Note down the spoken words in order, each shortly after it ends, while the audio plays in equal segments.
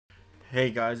Hey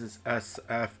guys, it's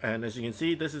SF, and as you can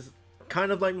see, this is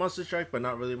kind of like Monster Strike, but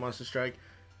not really Monster Strike.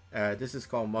 This is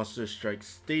called Monster Strike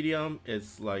Stadium.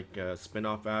 It's like a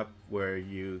spin-off app where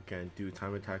you can do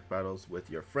time attack battles with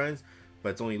your friends, but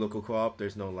it's only local co-op.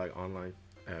 There's no like online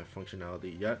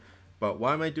functionality yet. But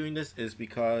why am I doing this is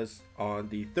because on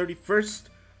the 31st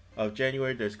of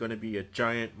January, there's going to be a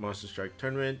giant Monster Strike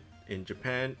tournament in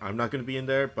Japan. I'm not going to be in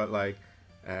there, but like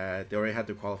they already had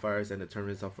the qualifiers and the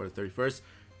tournament's up for the 31st.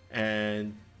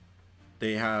 And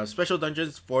they have special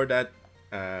dungeons for that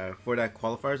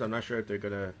qualifiers. I'm not sure if they're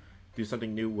gonna do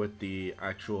something new with the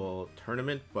actual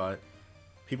tournament, but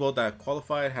people that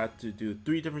qualified had to do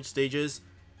 3 different stages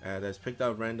that's picked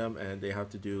out random, and they have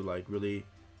to do like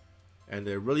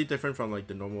they're really different from like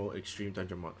the normal extreme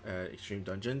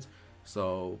dungeons.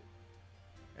 So,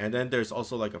 and then there's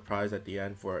also like a prize at the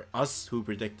end for us who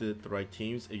predicted the right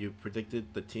teams. If you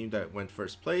predicted the team that went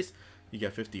first place, you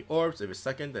get 50 orbs. If it's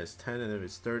second, that's 10, and if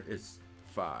it's third, it's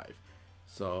 5.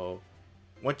 So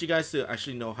I want you guys to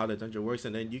actually know how the dungeon works,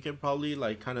 and then you can probably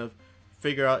like kind of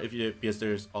figure out because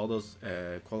there's all those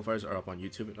qualifiers are up on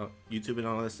YouTube and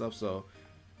all that stuff. So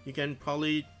you can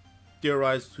probably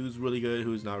theorize who's really good,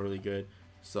 who's not really good.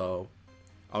 So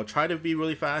I'll try to be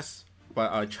really fast,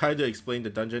 but I'll try to explain the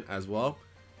dungeon as well.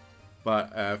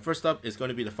 But first up is going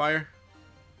to be the fire.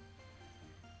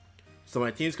 So my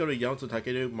team's going to be Yamato,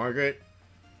 Takeru, Margaret,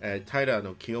 Taira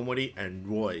no Kiyomori, and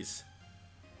Royce.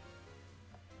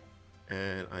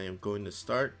 And I am going to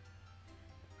start.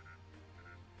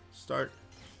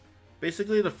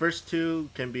 Basically, the first 2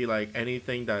 can be like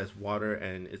anything that is water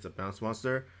and it's a bounce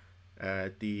monster.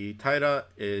 The Taira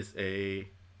is a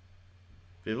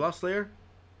Vivloss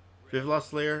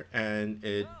Slayer, and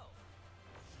it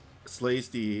slays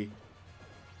the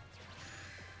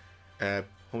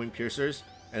homing piercers.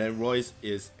 And then Royce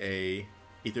is a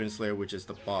Aether Slayer, which is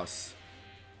the boss.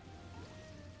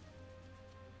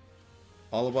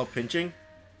 All about pinching,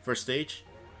 first stage.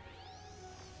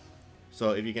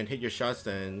 So if you can hit your shots,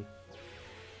 then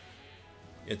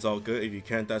it's all good. If you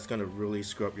can't, that's gonna really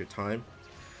screw up your time.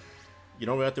 You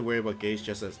don't really have to worry about gauge,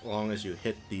 just as long as you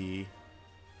hit the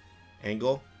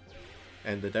angle.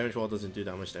 And the damage wall doesn't do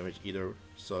that much damage either.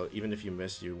 So even if you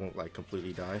miss, you won't like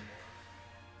completely die.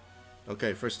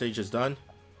 Okay, first stage is done.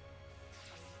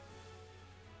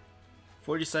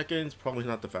 40 seconds, probably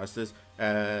not the fastest.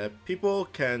 Some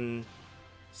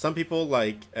people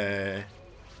like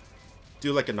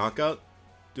do like a knockout,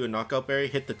 do a knockout berry,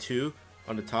 hit the 2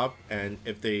 on the top, and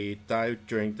if they die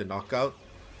during the knockout,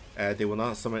 they will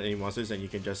not summon any monsters, and you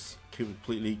can just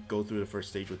completely go through the first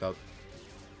stage without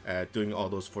doing all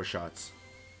those 4 shots.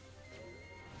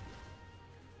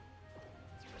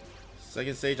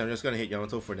 Second stage, I'm just gonna hit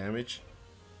Yamato for damage.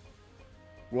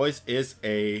 Royce is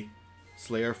a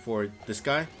Slayer for this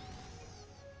guy,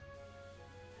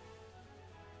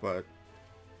 but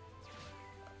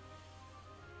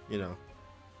you know,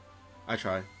 I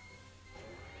try.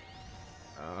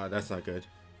 That's not good.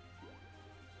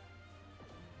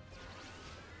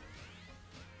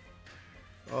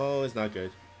 Oh, it's not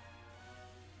good.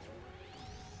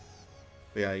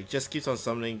 But yeah, he just keeps on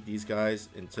summoning these guys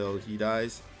until he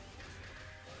dies.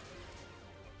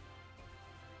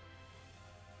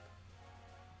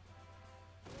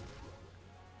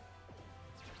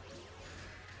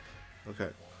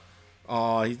 Okay.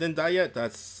 Oh, he didn't die yet?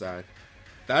 That's sad.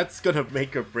 That's gonna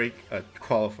make or break a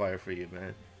qualifier for you,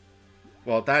 man.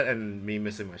 Well, that and me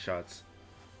missing my shots.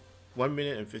 1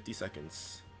 minute and 50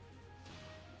 seconds.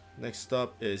 Next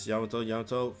up is Yamato.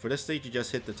 Yamato, for this stage, you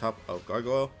just hit the top of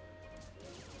Gargoyle.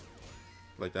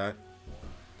 Like that.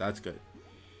 That's good.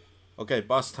 Okay,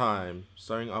 boss time.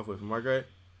 Starting off with Margaret.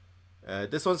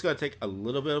 This one's gonna take a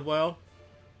little bit of a while.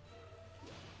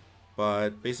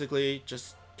 But basically,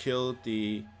 just kill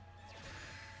the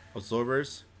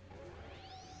absorbers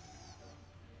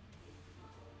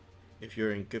if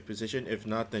you're in good position. If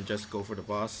not, then just go for the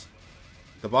boss.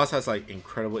 The boss has like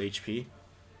incredible HP.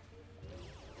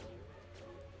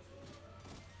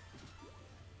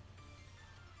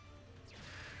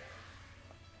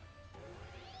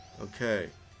 Okay,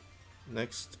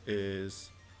 next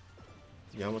is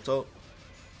Yamato.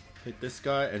 Hit this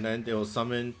guy, and then they will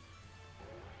summon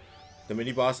the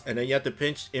mini boss, and then you have to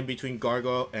pinch in between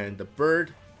Gargoyle and the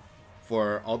bird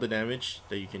for all the damage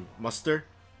that you can muster.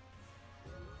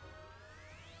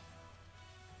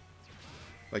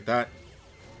 Like that.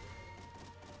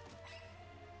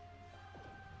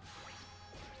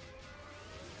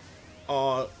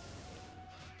 Oh,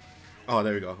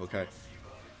 there we go. Okay.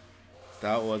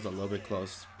 That was a little bit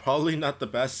close. Probably not the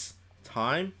best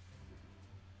time.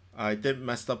 I did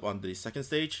mess up on the second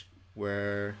stage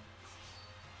where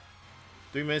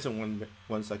 3 minutes and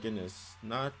 1 second is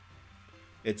not.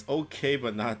 It's okay,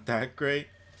 but not that great.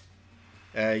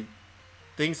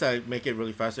 Things that make it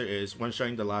really faster is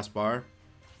one-shotting the last bar,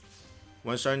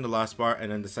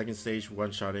 and then the second stage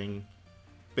one-shotting.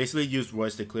 Basically, use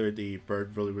Royce to clear the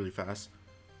bird really fast.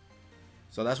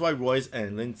 So that's why Royce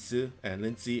and Lindsay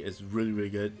is really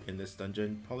good in this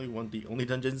dungeon. Probably one of the only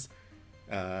dungeons,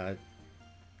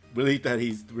 really that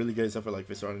he's really good except for like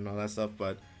Visceral and all that stuff.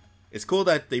 But it's cool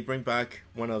that they bring back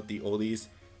one of the oldies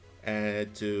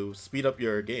and to speed up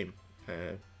your game.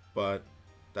 But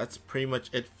that's pretty much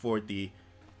it for the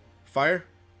fire,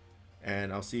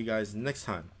 and I'll see you guys next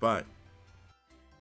time. Bye.